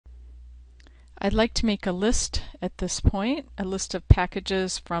I'd like to make a list at this point, a list of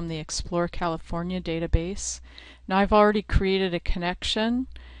packages from the Explore California database. Now I've already created a connection,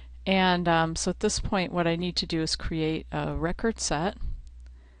 and so at this point what I need to do is create a record set.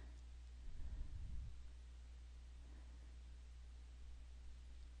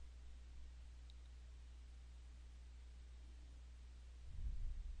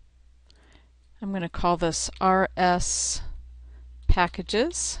 I'm going to call this RS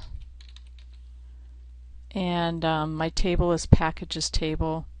Packages. And my table is packages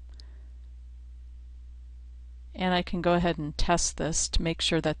table, and I can go ahead and test this to make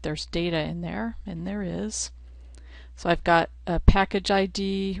sure that there's data in there, and there is. So I've got a package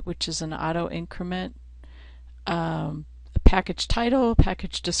ID, which is an auto increment, a package title,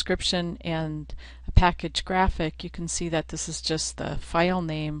 package description, and a package graphic. You can see that this is just the file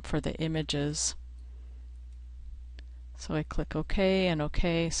name for the images. So I click OK and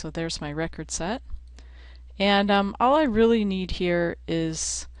OK, so there's my record set. And all I really need here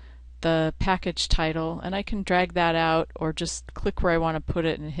is the package title, and I can drag that out or just click where I want to put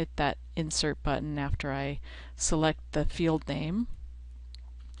it and hit that insert button after I select the field name.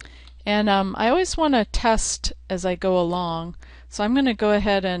 And I always want to test as I go along, so I'm going to go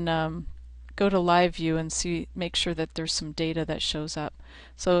ahead and go to live view and make sure that there's some data that shows up.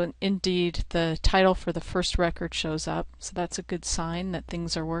 So indeed the title for the first record shows up, so that's a good sign that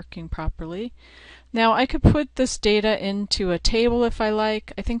things are working properly. Now I could put this data into a table if I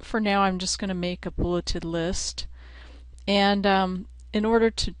like. I think for now I'm just going to make a bulleted list, and in order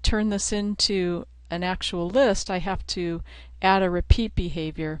to turn this into an actual list I have to add a repeat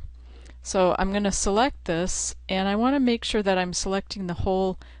behavior. So I'm going to select this, and I want to make sure that I'm selecting the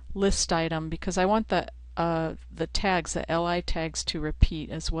whole list item because I want the tags, the li tags, to repeat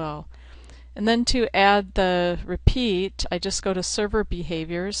as well. And then to add the repeat, I just go to server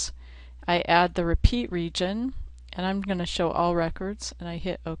behaviors, I add the repeat region, and I'm going to show all records, and I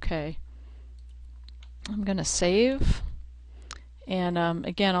hit OK. I'm going to save, and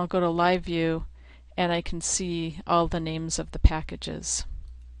again I'll go to live view and I can see all the names of the packages.